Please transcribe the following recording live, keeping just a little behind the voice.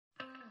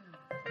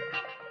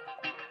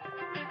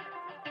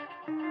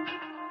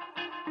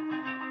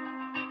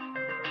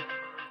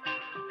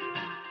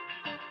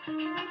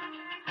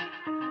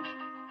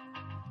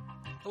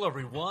Hello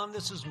everyone,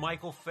 this is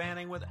Michael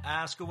Fanning with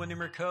Ask a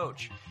Windermere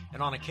Coach,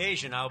 and on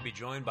occasion I'll be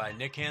joined by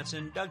Nick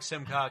Hansen, Doug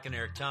Simcock, and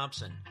Eric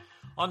Thompson.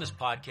 On this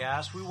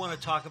podcast, we want to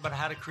talk about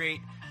how to create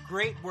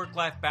great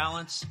work-life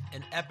balance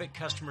and epic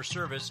customer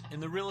service in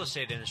the real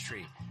estate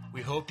industry.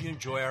 We hope you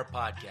enjoy our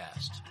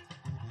podcast.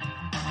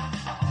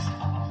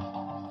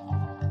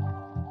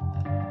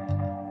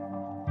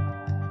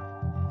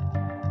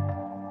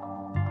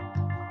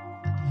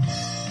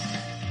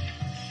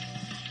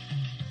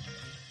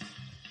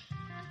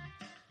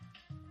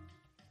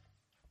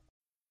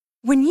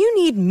 When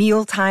you need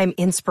mealtime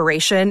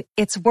inspiration,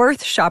 it's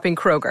worth shopping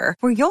Kroger,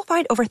 where you'll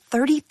find over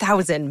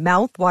 30,000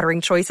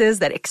 mouth-watering choices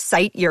that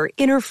excite your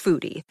inner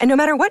foodie. And no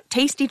matter what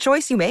tasty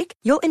choice you make,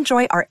 you'll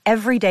enjoy our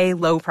everyday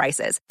low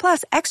prices,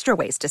 plus extra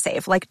ways to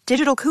save, like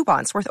digital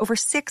coupons worth over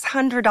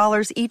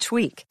 $600 each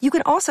week. You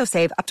can also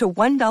save up to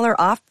 $1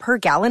 off per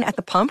gallon at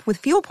the pump with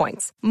fuel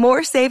points.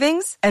 More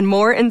savings and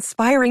more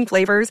inspiring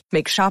flavors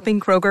make shopping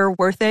Kroger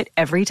worth it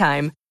every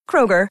time.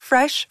 Kroger,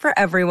 fresh for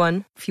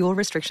everyone. Fuel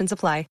restrictions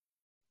apply.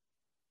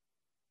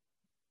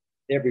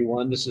 Hey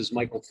everyone, this is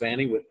Michael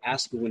Fanning with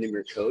Ask a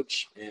Windermere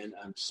Coach, and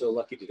I'm so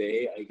lucky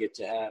today I get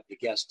to have the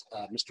guest,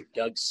 Mr.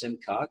 Doug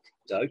Simcock.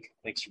 Doug,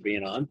 thanks for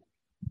being on.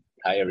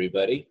 Hi,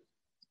 everybody.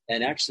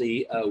 And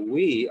actually,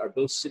 we are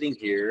both sitting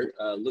here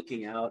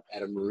looking out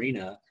at a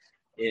marina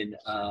in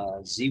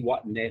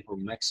Zihuatanejo,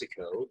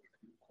 Mexico,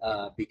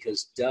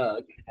 because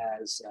Doug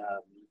has,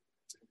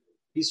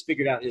 he's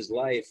figured out his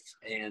life,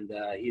 and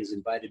he has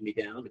invited me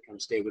down to come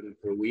stay with him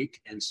for a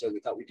week. And so we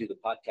thought we'd do the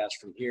podcast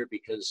from here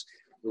because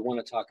we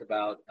want to talk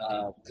about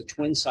the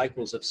twin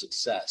cycles of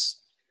success.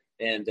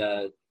 And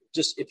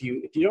just if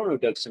you don't know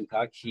Doug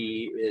Simcock,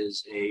 he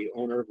is a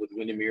owner with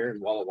Windermere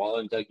and Walla Walla.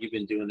 And Doug, you've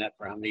been doing that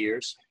for how many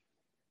years?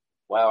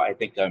 Wow, I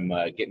think I'm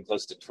getting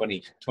close to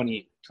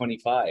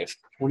 25.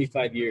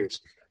 25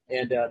 years.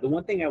 And the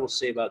one thing I will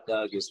say about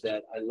Doug is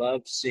that I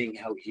love seeing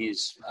how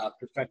he's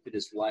perfected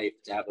his life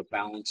to have a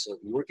balance of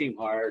working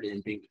hard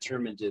and being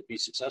determined to be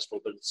successful,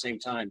 but at the same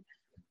time,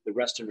 the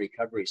rest and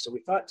recovery. So we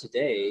thought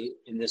today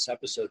in this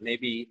episode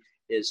maybe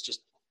it's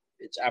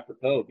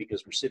apropos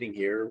because we're sitting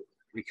here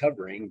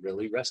recovering,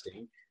 really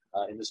resting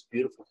in this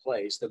beautiful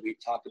place, that we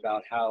talked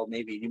about how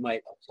maybe you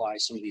might apply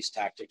some of these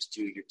tactics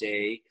to your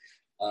day,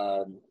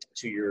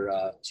 to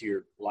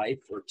your life,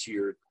 or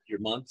to your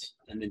month,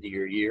 and then to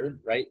your year,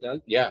 right,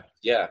 Doug? Yeah.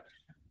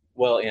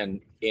 Well,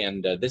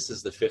 and this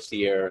is the fifth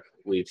year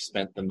we've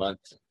spent the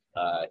month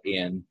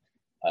in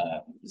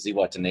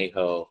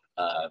Zihuatanejo.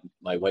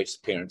 My wife's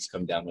parents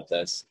come down with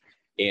us,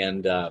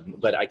 and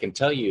but I can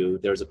tell you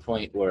there's a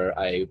point where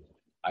I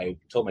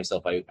told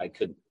myself I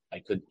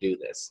couldn't do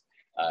this.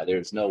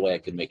 There's no way I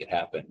could make it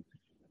happen.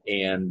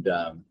 And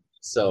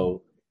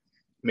so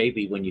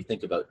maybe when you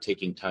think about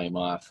taking time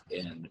off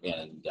and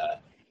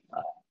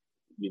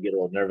you get a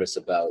little nervous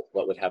about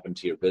what would happen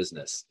to your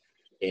business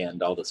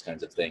and all those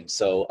kinds of things.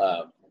 So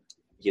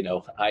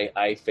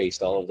I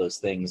faced all of those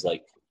things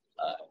like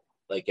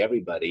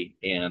everybody,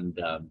 and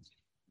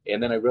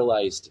then I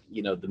realized,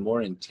 the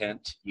more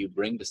intent you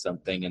bring to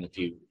something, and if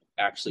you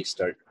actually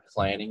start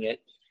planning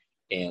it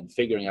and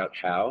figuring out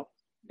how,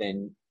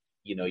 then,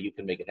 you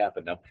can make it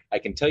happen. Now, I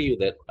can tell you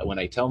that when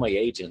I tell my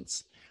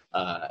agents,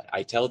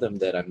 I tell them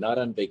that I'm not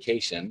on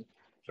vacation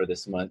for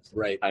this month.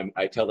 Right.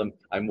 I tell them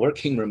I'm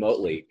working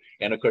remotely.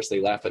 And of course they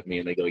laugh at me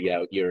and they go,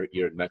 yeah, you're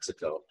in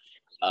Mexico.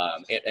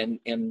 And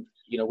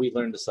we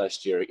learned this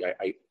last year.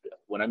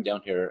 When I'm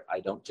down here,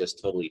 I don't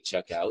just totally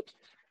check out.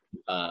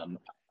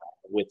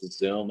 With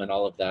Zoom and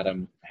all of that,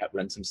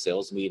 run some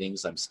sales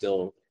meetings. I'm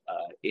still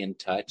in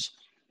touch,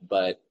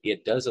 but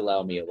it does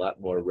allow me a lot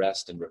more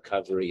rest and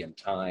recovery and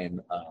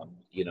time,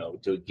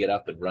 to get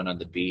up and run on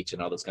the beach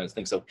and all those kinds of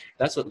things. So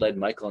that's what led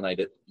Michael and I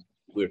to,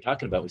 we were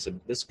talking about, we said,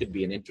 this could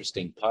be an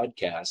interesting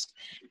podcast.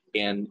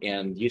 And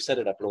you set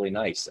it up really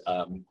nice.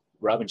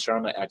 Robin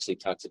Sharma actually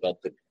talks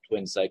about the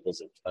twin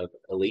cycles of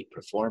elite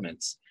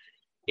performance.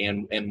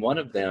 And one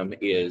of them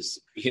is,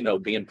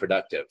 being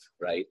productive,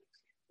 right?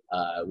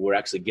 We're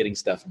actually getting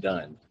stuff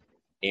done.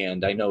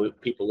 And I know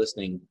people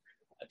listening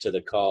to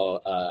the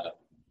call,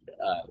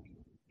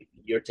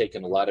 you're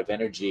taking a lot of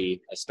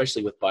energy,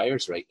 especially with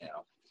buyers right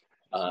now.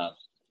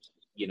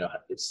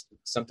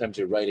 Sometimes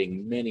you're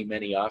writing many,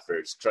 many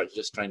offers,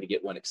 just trying to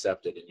get one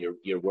accepted, and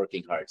you're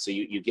working hard. So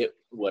you get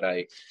what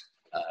I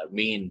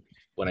mean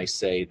when I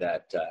say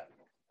that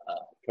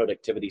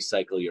productivity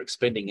cycle, you're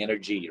expending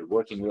energy, you're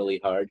working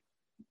really hard.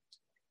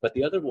 But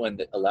the other one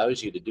that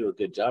allows you to do a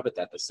good job at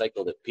that, the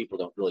cycle that people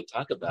don't really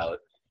talk about,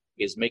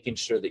 is making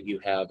sure that you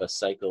have a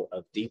cycle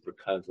of deep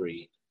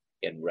recovery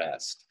and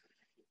rest.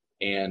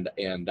 And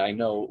I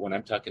know when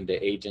I'm talking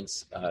to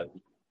agents,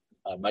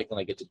 Michael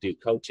and I get to do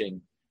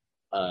coaching,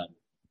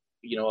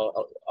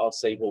 I'll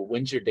say, well,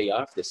 when's your day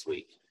off this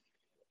week?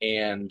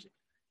 And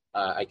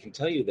I can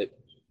tell you that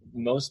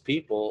most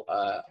people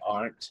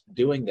aren't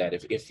doing that.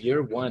 If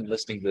you're one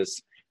listening to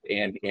this,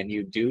 and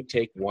you do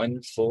take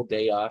one full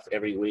day off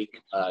every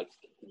week,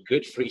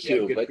 good for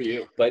you. Yeah, good for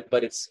you.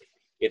 But it's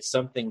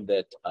something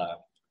that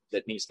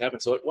needs to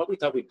happen. So what we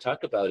thought we'd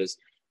talk about is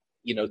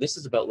this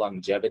is about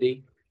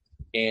longevity,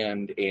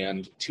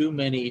 and too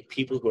many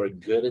people who are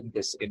good in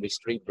this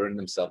industry burn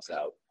themselves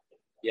out.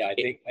 Yeah,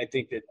 I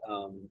think that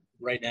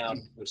right now,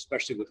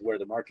 especially with where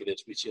the market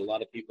is, we see a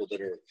lot of people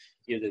that are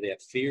either they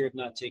have fear of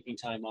not taking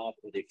time off,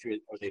 or they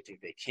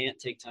think they can't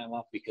take time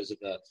off because of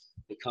the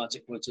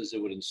consequences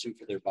that would ensue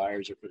for their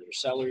buyers or for their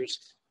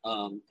sellers.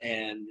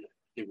 And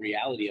the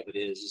reality of it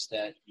is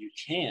that you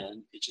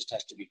can. It just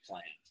has to be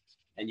planned,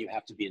 and you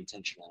have to be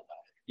intentional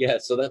about it. Yeah,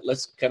 so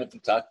let's kind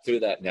of talk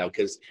through that now,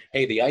 because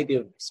hey, the idea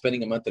of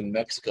spending a month in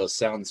Mexico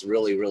sounds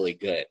really, really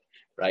good,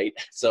 right?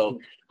 So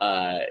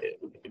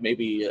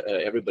maybe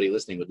everybody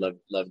listening would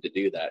love to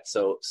do that.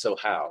 So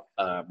how?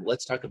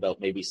 Let's talk about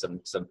maybe some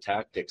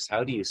tactics.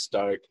 How do you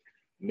start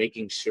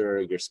making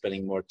sure you're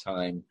spending more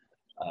time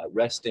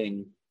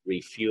resting,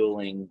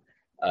 refueling,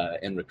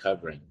 and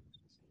recovering?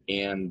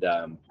 And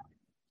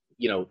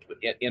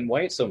and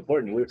why it's so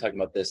important. We were talking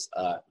about this.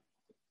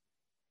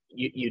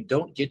 You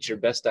don't get your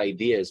best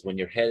ideas when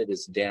your head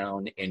is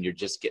down and you're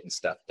just getting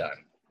stuff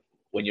done.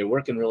 When you're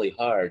working really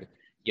hard,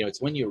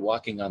 it's when you're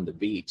walking on the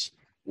beach,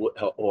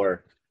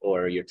 or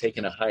you're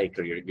taking a hike,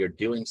 or you're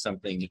doing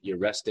something, you're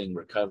resting,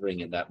 recovering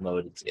in that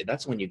mode.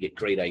 That's when you get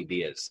great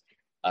ideas.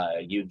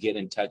 You get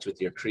in touch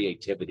with your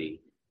creativity,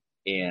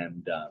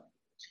 and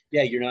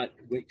yeah, you're not,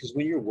 because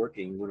when you're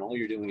working, when all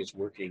you're doing is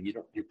working,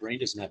 your brain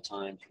doesn't have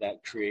time for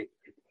that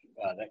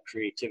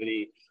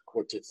creativity,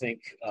 or to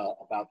think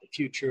about the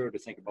future, or to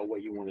think about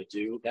what you want to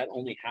do. That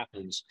only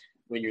happens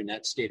when you're in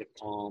that state of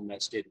calm,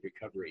 that state of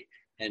recovery.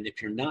 And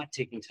if you're not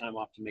taking time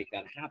off to make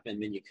that happen,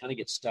 then you kind of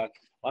get stuck.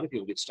 A lot of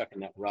people get stuck in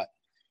that rut,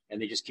 and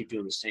they just keep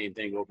doing the same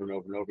thing over and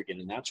over and over again.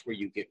 And that's where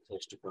you get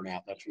close to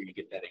burnout. That's where you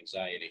get that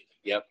anxiety.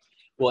 Yep.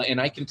 Well, and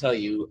I can tell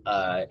you,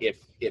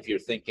 if you're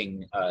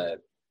thinking,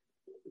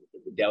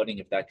 doubting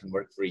if that can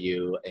work for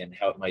you and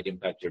how it might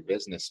impact your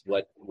business,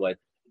 what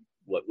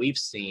we've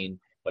seen,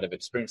 what I've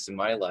experienced in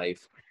my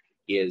life,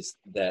 is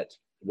that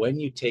when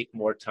you take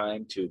more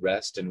time to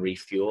rest and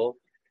refuel,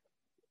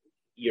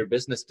 your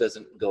business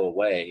doesn't go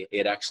away.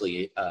 It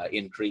actually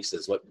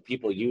increases. What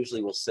people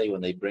usually will say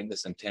when they bring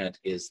this intent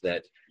is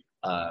that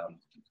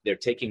they're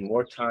taking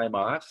more time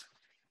off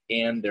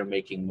and they're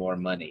making more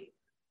money.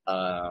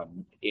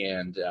 And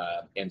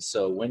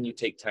so when you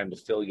take time to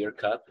fill your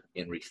cup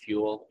and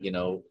refuel,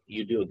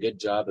 you do a good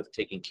job of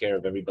taking care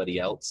of everybody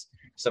else.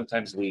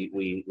 Sometimes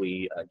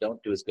we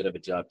don't do as good of a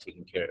job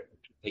taking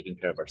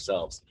care of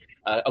ourselves.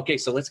 Okay,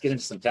 so let's get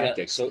into some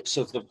tactics. Yeah,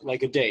 so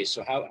like a day.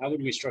 So how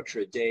would we structure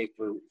a day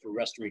for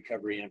rest and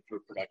recovery and for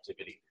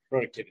productivity?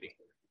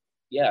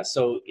 Yeah.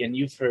 So, and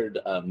you've heard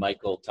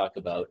Michael talk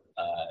about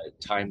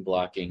time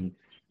blocking,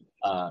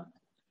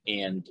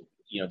 and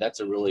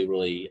that's a really,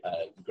 really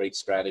great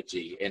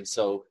strategy. And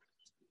so,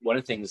 one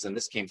of the things, and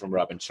this came from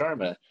Robin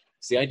Sharma,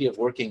 is the idea of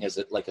working as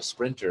like a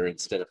sprinter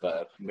instead of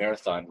a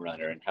marathon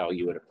runner, and how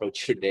you would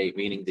approach your day,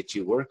 meaning that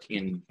you work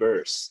in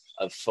bursts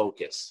of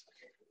focus.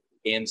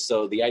 And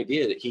so the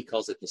idea that he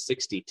calls it the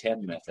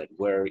 60-10 method,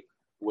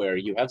 where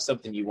you have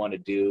something you want to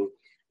do,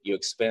 you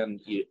expend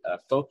a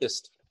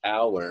focused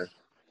hour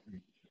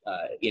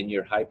in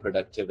your high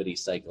productivity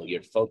cycle.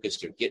 You're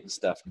focused, you're getting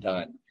stuff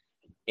done.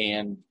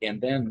 And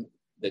then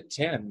the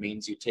 10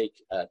 means you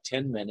take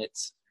 10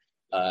 minutes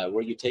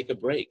where you take a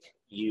break.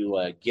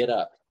 You get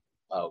up,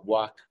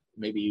 walk,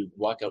 maybe you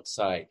walk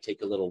outside,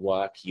 take a little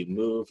walk, you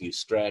move, you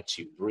stretch,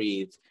 you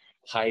breathe,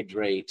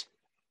 hydrate,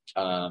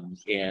 and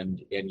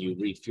you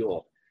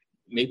refuel.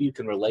 Maybe you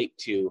can relate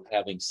to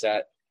having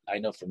sat. I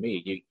know for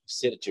me, you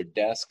sit at your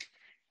desk,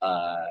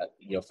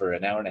 for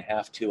an hour and a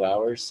half, 2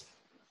 hours.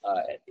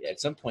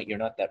 At some point, you're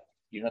not that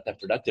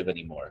productive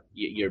anymore.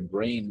 Your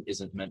brain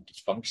isn't meant to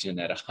function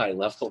at a high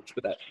level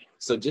for that.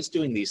 So just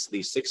doing these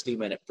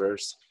 60-minute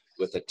bursts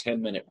with a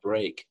 10-minute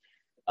break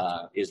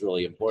is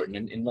really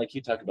important. And like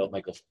you talked about,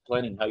 Michael,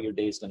 planning how your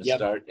day is going to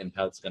start and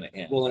how it's going to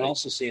end. Well, and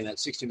also seeing that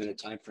 60-minute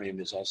time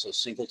frame is also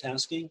single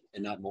tasking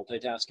and not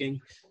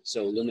multitasking.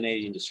 So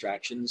eliminating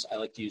distractions. I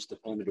like to use the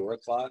Pomodoro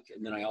clock.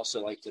 And then I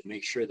also like to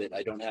make sure that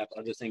I don't have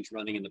other things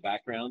running in the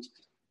background,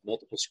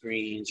 multiple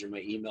screens, or my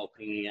email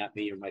pinging at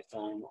me, or my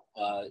phone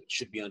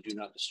should be on Do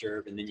Not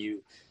Disturb. And then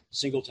you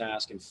single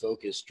task and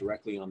focus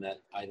directly on that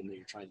item that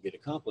you're trying to get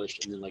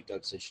accomplished. And then, like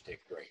Doug said, you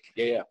take a break.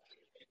 Yeah.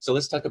 So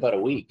let's talk about a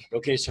week.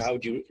 Okay, so how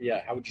would you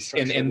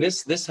structure and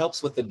this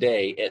helps with the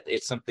day.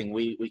 It's something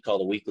we call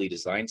the weekly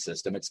design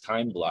system. It's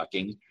time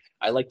blocking.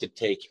 I like to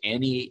take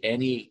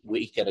any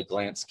week at a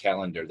glance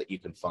calendar that you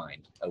can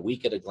find, a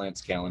week at a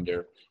glance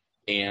calendar.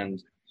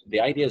 And the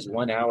idea is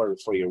 1 hour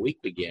before your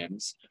week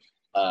begins,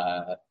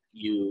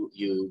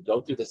 you go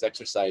through this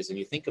exercise and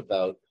you think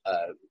about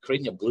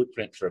creating a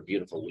blueprint for a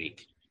beautiful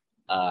week.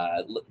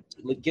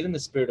 Get in the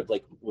spirit of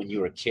like when you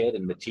were a kid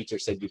and the teacher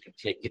said you could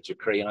get your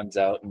crayons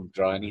out and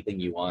draw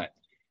anything you want.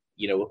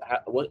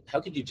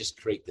 How could you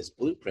just create this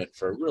blueprint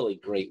for a really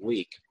great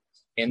week?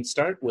 And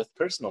start with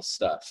personal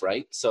stuff,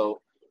 right?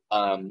 So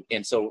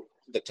so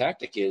the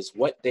tactic is,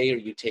 what day are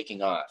you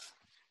taking off?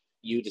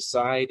 You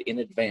decide in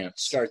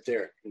advance. Start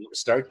there.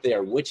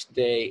 Which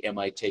day am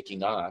I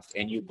taking off?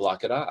 And you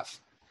block it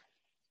off.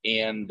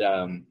 And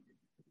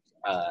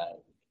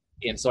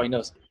And so I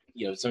know,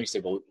 somebody say,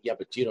 well, yeah,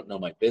 but you don't know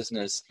my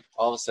business.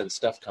 All of a sudden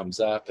stuff comes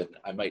up and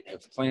I might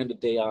have planned a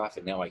day off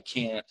and now I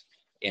can't.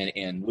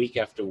 And week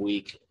after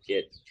week,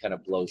 it kind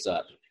of blows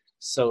up.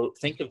 So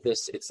think of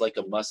this, it's like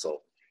a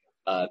muscle.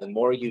 The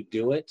more you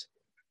do it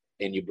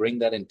and you bring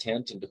that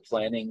intent into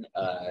planning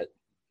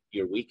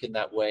your week in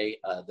that way,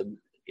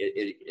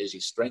 as you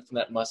strengthen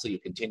that muscle, you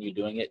continue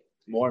doing it,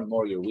 more and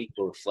more your week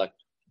will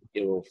reflect,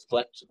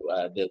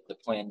 the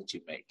plan that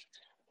you make.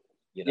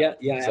 Yeah,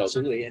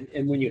 absolutely.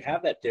 And when you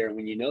have that there,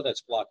 when you know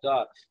that's blocked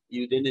off,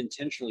 you then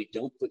intentionally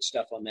don't put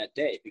stuff on that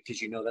day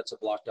because you know that's a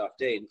blocked off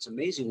day. And it's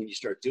amazing when you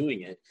start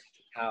doing it,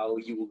 how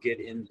you will get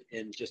in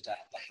just the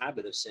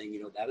habit of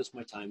saying, that is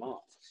my time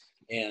off.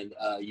 And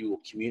you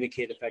will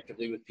communicate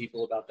effectively with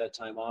people about that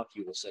time off.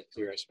 You will set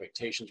clear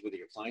expectations with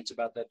your clients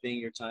about that being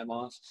your time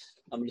off.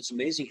 It's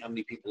amazing how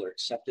many people are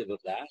acceptive of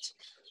that.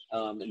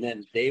 And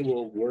then they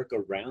will work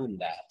around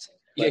that.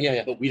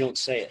 But we don't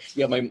say it.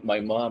 Yeah, my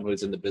mom,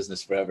 who's in the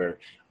business forever,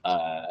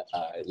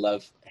 I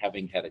love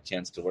having had a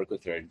chance to work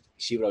with her. And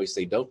she would always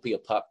say, don't be a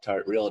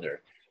Pop-Tart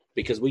realtor,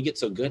 because we get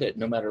so good at,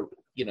 no matter,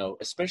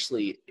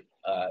 especially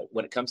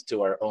when it comes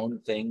to our own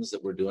things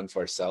that we're doing for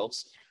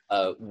ourselves,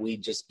 we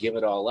just give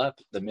it all up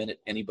the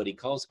minute anybody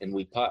calls, and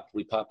we pop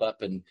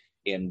up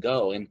and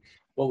go. And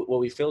what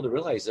we fail to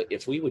realize, that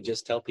if we would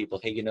just tell people,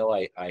 hey,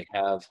 I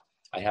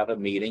have a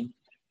meeting,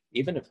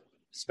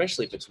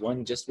 especially if it's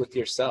one just with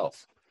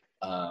yourself,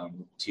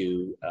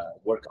 to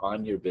work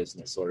on your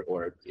business,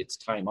 or it's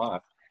time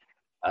off,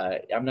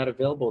 I'm not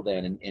available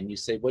then. And you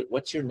say,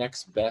 what's your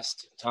next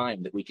best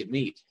time that we could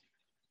meet?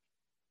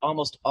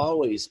 Almost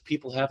always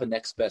people have a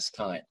next best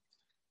time,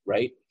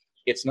 right?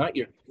 It's not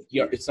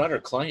it's not our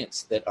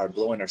clients that are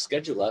blowing our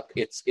schedule up.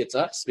 It's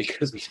us,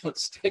 because we don't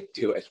stick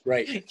to it.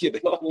 Right.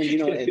 Well,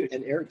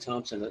 and Eric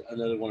Thompson,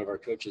 another one of our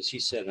coaches, he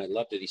said, and I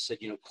loved it. He said,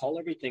 call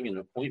everything an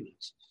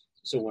appointment.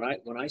 So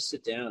when I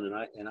sit down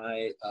and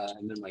I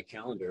am in my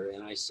calendar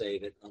and I say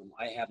that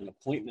I have an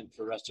appointment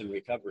for rest and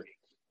recovery.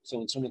 So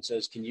when someone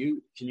says, can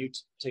you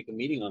take a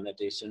meeting on that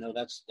day? So no,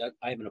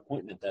 I have an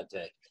appointment that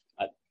day.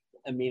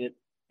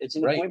 It's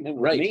an appointment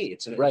with me.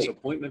 It's an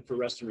appointment for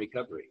rest and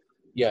recovery.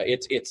 Yeah,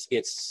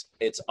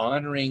 it's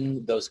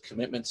honoring those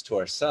commitments to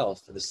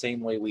ourselves the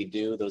same way we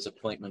do those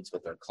appointments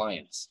with our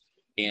clients.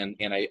 And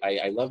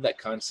I love that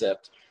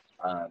concept.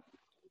 I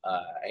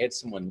had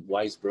someone,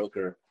 wise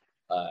broker,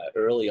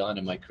 early on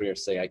in my career,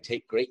 say, I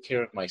take great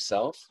care of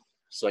myself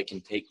so I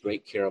can take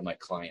great care of my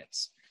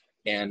clients.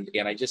 And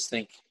I just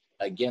think,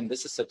 again,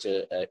 this is such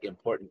a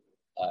important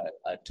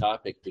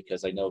topic,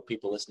 because I know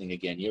people listening,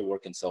 again, you're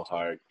working so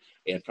hard,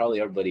 and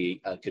probably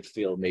everybody could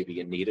feel maybe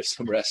in need of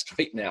some rest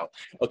right now.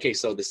 Okay,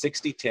 so the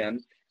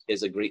 60-10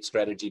 is a great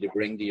strategy to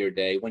bring to your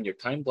day. When you're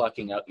time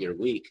blocking out your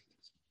week,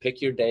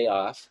 pick your day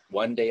off,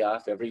 one day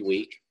off every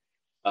week.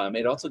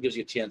 It also gives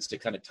you a chance to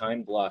kind of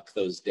time block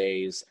those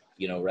days,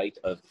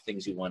 of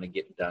things you want to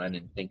get done,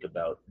 and think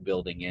about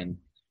building in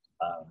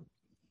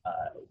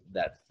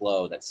that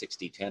flow, that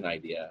 60-10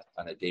 idea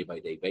on a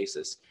day-by-day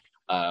basis.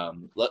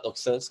 So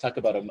let's talk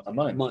about a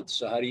month.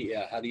 So how do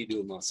you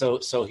do a month?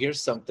 So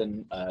here's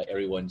something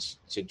everyone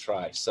should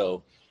try.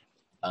 So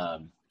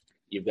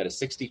you've got a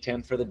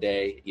 60-10 for the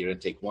day. You're going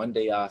to take one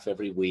day off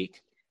every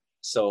week.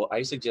 So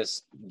I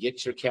suggest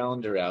get your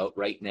calendar out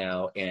right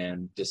now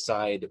and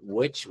decide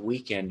which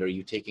weekend are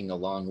you taking a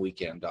long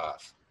weekend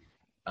off.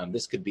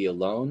 This could be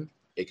alone.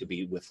 It could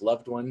be with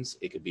loved ones.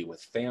 It could be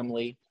with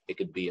family. It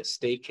could be a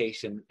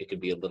staycation. It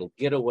could be a little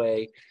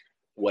getaway.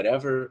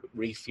 Whatever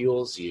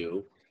refuels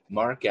you,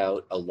 mark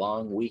out a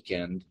long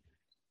weekend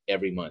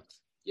every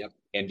month. Yep.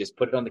 And just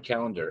put it on the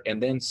calendar,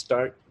 and then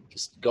start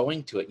just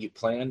going to it. You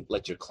plan,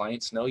 let your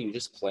clients know, you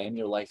just plan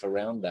your life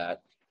around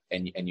that,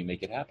 and you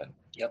make it happen.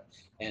 Yep.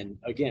 And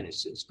again,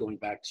 it's going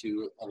back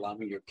to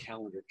allowing your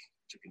calendar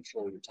to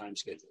control your time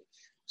schedule.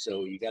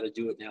 So you got to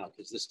do it now,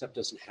 because this stuff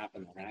doesn't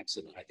happen on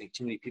accident. I think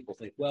too many people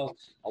think, well,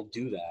 I'll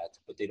do that,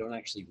 but they don't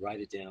actually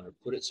write it down or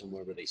put it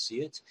somewhere where they see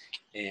it,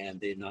 and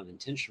they're not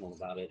intentional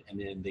about it, and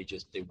then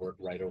they work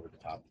right over the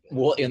top of it.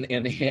 Well, and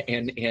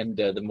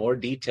the more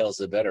details,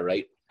 the better,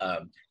 right?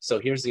 So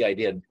here's the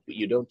idea: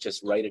 you don't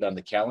just write it on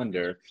the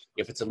calendar.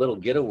 If it's a little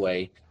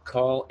getaway,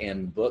 call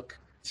and book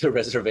the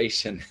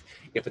reservation.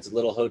 If it's a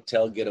little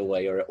hotel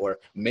getaway, or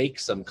make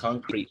some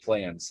concrete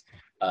plans.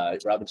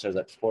 Robin says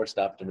that forced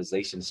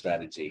optimization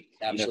strategy.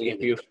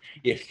 Absolutely.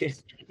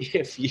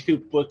 If you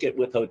book it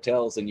with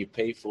hotels and you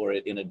pay for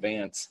it in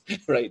advance,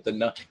 right?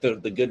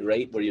 The good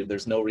rate where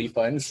there's no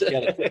refunds.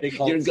 Yeah, they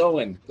call you're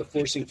going the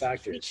forcing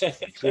factors.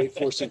 Great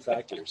forcing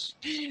factors.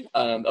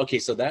 Okay,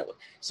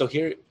 so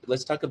here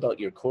let's talk about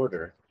your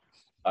quarter.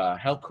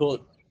 How cool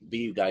it'd be,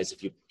 you guys,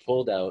 if you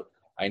pulled out.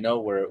 I know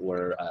we're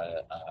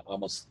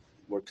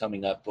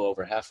coming up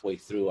over halfway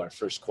through our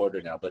first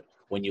quarter now, but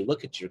when you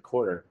look at your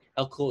quarter,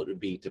 how cool it would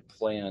be to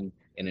plan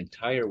an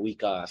entire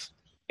week off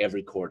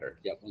every quarter.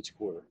 Yeah,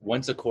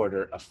 once a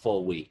quarter, a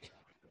full week.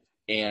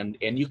 And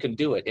you can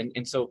do it.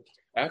 And so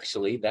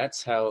actually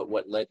that's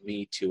what led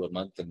me to a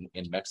month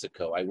in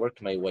Mexico. I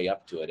worked my way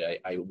up to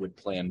it. I would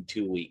plan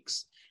 2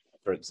 weeks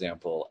for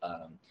example.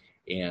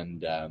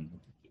 And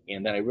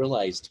then I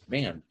realized,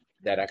 man,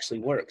 that actually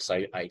works.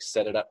 I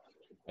set it up,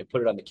 I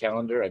put it on the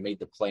calendar, I made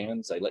the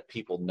plans, I let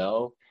people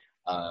know.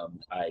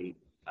 And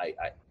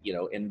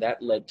that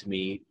led to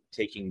me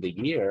taking the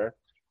year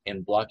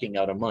and blocking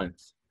out a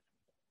month.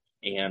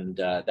 And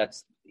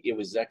it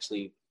was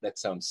actually, that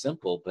sounds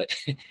simple, but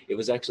it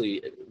was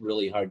actually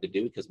really hard to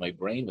do because my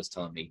brain was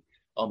telling me,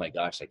 oh my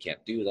gosh, I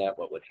can't do that.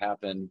 What would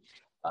happen?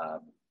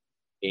 Um,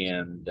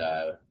 and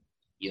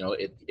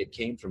it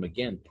came from,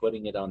 again,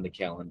 putting it on the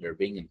calendar,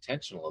 being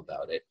intentional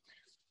about it.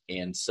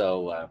 And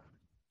so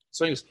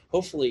anyways,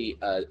 hopefully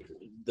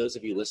those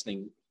of you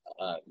listening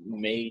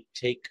may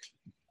take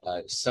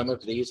some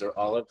of these or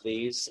all of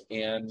these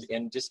and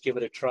just give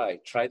it a try.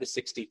 Try the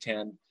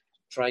 60-10.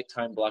 Try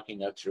time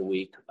blocking out your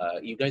week.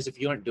 You guys, if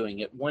you aren't doing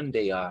it, one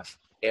day off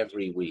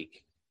every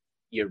week,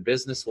 your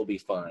business will be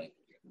fine.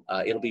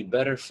 It'll be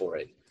better for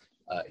it.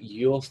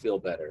 You'll feel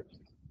better.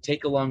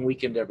 Take a long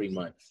weekend every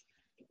month.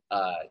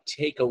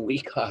 Take a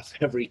week off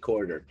every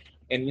quarter.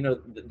 And,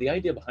 the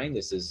idea behind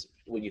this is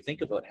when you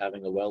think about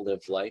having a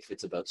well-lived life,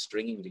 it's about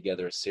stringing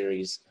together a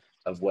series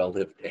of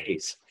well-lived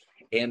days.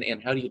 And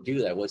how do you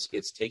do that? Well,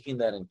 it's taking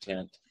that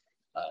intent,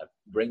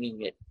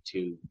 bringing it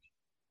to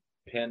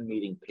pen,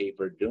 meeting,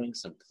 paper, doing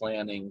some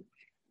planning,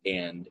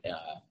 and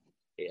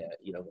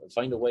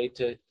find a way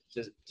to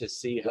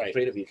see how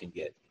creative you can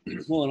get.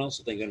 Well, and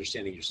also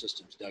understanding your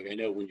systems, Doug. I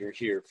know when you're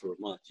here for a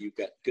month, you've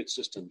got good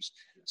systems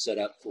set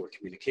up for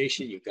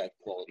communication. You've got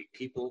quality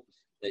people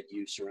that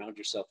you surround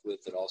yourself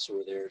with that also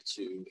are there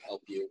to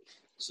help you.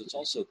 So it's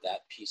also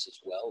that piece as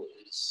well,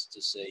 is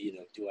to say,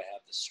 do I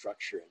have the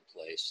structure in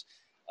place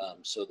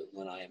so that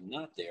when I am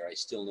not there, I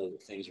still know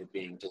that things are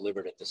being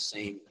delivered at the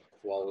same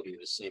quality,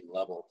 the same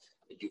level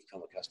that you've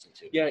come accustomed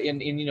to. Yeah,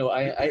 and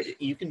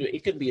you can do it.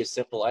 It could be as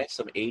simple. I have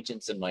some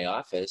agents in my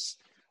office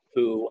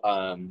who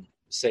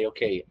say,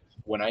 okay,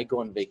 when I go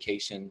on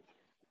vacation,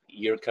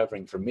 you're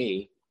covering for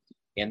me,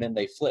 and then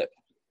they flip,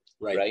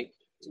 right?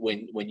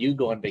 When you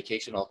go on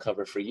vacation, I'll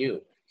cover for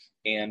you.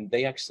 And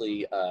they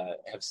actually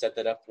have set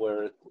that up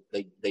where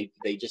they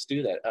just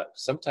do that.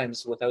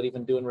 Sometimes without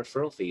even doing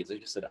referral fees. They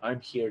just said, I'm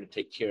here to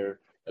take care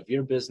of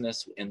your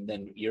business, and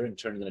then you're in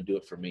turn going to do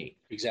it for me.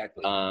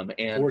 Exactly.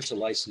 Or it's a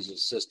licensed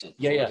assistant.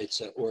 Yeah.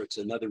 Or it's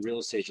another real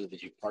estate agent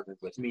that you've partnered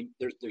with. I mean,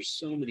 there's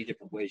so many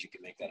different ways you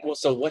can make that happen. Well,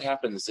 so what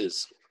happens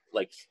is,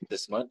 like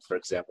this month, for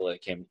example,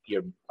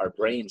 our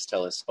brains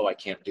tell us, oh, I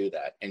can't do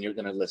that. And you're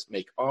going to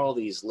make all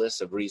these lists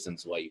of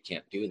reasons why you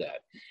can't do that.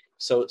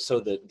 So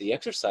the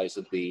exercise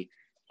would be,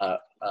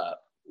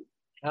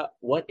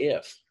 what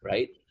if,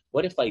 right?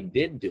 What if I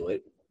did do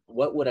it?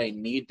 What would I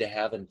need to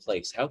have in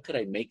place? How could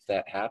I make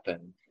that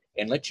happen?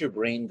 And let your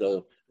brain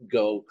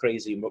go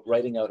crazy,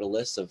 writing out a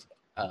list of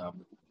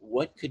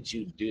what could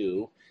you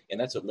do? And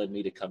that's what led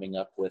me to coming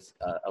up with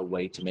a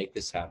way to make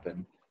this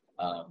happen.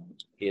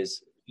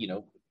 Is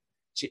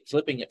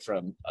flipping it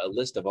from a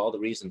list of all the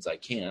reasons I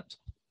can't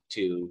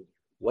to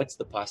what's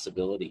the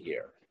possibility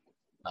here?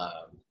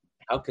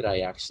 How could I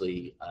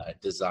actually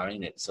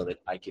design it so that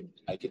I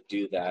could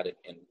do that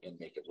and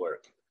make it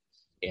work?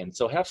 And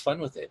so have fun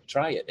with it,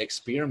 try it,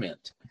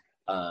 experiment.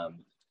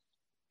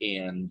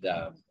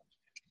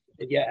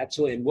 Yeah,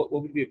 absolutely. And what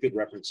would be a good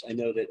reference? I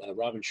know that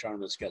Robin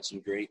Sharma's got some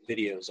great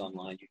videos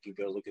online. You can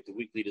go look at the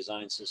weekly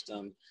design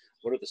system.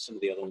 What are some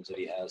of the other ones that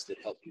he has that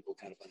help people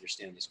kind of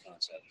understand this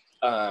concept?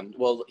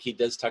 Well, he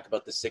does talk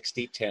about the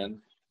 60-10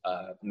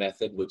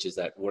 method, which is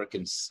that work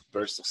in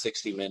bursts of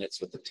 60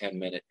 minutes with the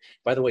 10-minute.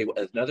 By the way,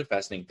 another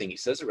fascinating thing he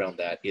says around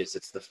that is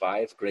it's the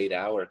 5 great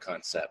hour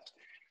concept,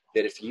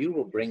 that if you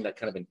will bring that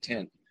kind of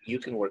intent, you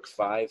can work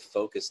 5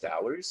 focused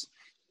hours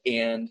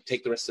and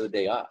take the rest of the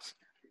day off.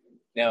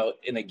 Now,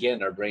 and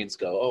again, our brains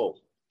go, oh,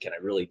 can I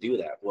really do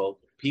that? Well,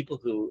 people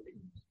who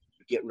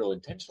get real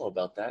intentional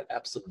about that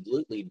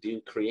absolutely do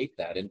create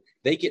that. And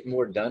they get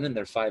more done in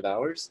their 5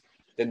 hours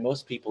than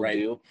most people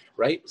do,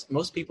 right?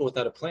 Most people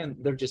without a plan,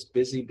 they're just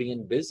busy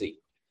being busy.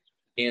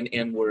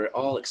 And we're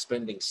all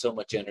expending so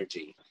much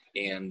energy.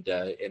 And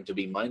to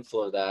be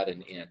mindful of that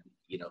and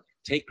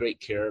take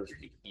great care of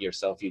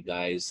yourself, you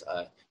guys.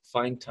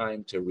 Find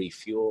time to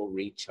refuel,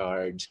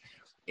 recharge,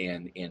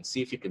 and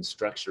see if you can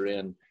structure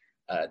in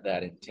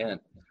that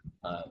intent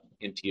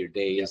into your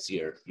days,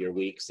 your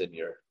weeks, and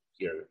your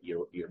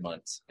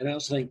months. And I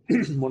also think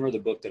one other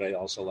book that I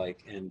also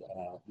like, and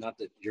not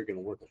that you're going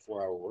to work a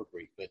 4-hour work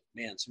week, but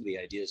man, some of the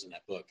ideas in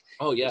that book.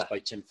 Oh yeah, it's by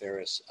Tim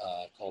Ferriss,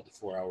 called The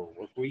 4-Hour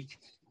Work Week.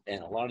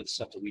 And a lot of the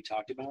stuff that we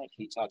talked about,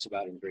 he talks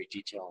about in great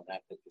detail in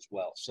that book as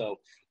well. So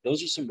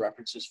those are some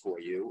references for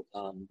you.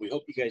 We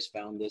hope you guys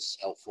found this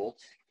helpful.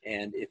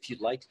 And if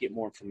you'd like to get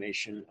more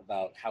information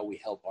about how we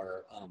help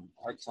our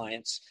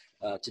clients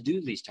to do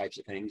these types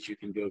of things, you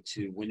can go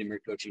to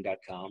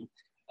windermerecoaching.com.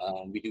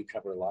 We do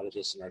cover a lot of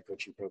this in our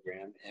coaching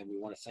program, and we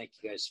want to thank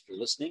you guys for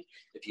listening.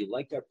 If you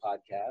liked our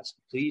podcast,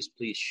 please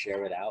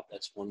share it out.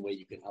 That's one way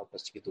you can help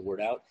us to get the word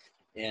out.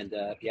 And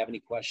if you have any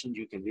questions,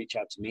 you can reach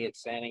out to me at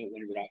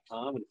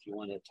fanning@windermere.com. And if you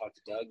want to talk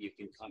to Doug, you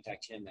can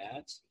contact him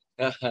at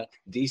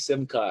D.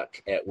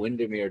 Simcock at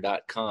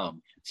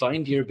Windermere.com.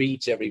 Find your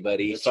beach,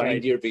 everybody. That's Find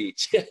right. your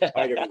beach. All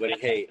right, everybody.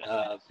 Hey,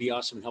 be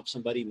awesome and help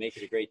somebody. Make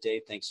it a great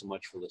day. Thanks so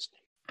much for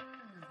listening.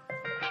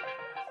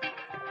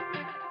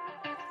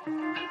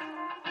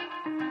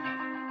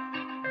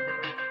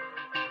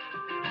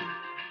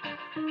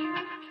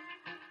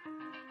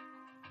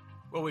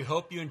 Well, we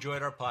hope you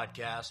enjoyed our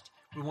podcast.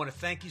 We want to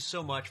thank you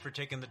so much for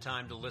taking the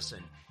time to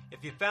listen.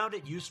 If you found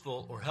it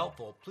useful or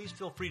helpful, please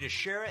feel free to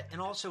share it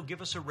and also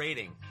give us a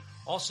rating.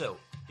 Also,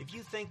 if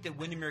you think that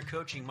Windermere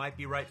Coaching might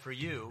be right for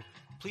you,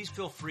 please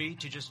feel free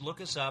to just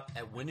look us up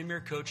at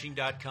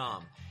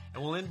windermerecoaching.com.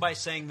 And we'll end by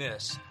saying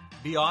this: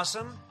 be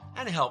awesome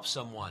and help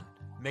someone.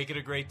 Make it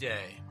a great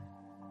day.